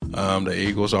The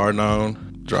Eagles are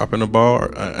known dropping the ball,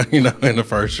 in the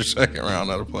first or second round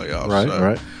of the playoffs.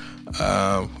 Right.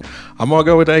 I'm gonna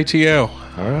go with ATL.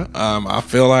 All right. I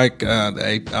feel like the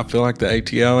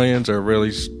ATLians are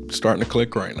really starting to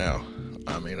click right now.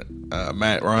 I mean,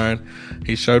 Matt Ryan,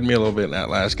 he showed me a little bit in that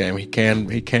last game. He can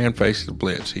face the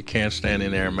blitz. He can stand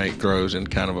in there and make throws and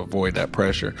kind of avoid that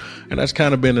pressure. And that's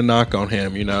kind of been the knock on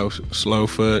him.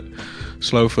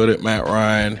 Slow-footed Matt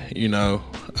Ryan.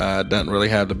 Doesn't really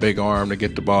have the big arm to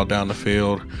get the ball down the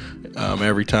field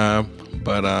every time.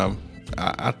 But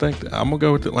I think I'm gonna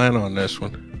go with Atlanta on this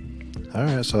one. All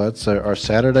right, so that's our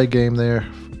Saturday game there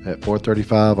at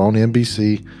 4:35 on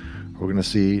NBC. We're going to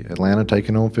see Atlanta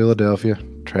taking on Philadelphia.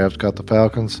 Trav's got the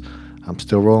Falcons. I'm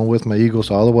still rolling with my Eagles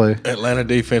all the way. Atlanta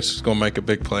defense is going to make a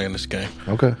big play in this game.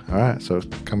 Okay, all right, so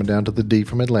coming down to the D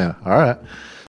from Atlanta. All right.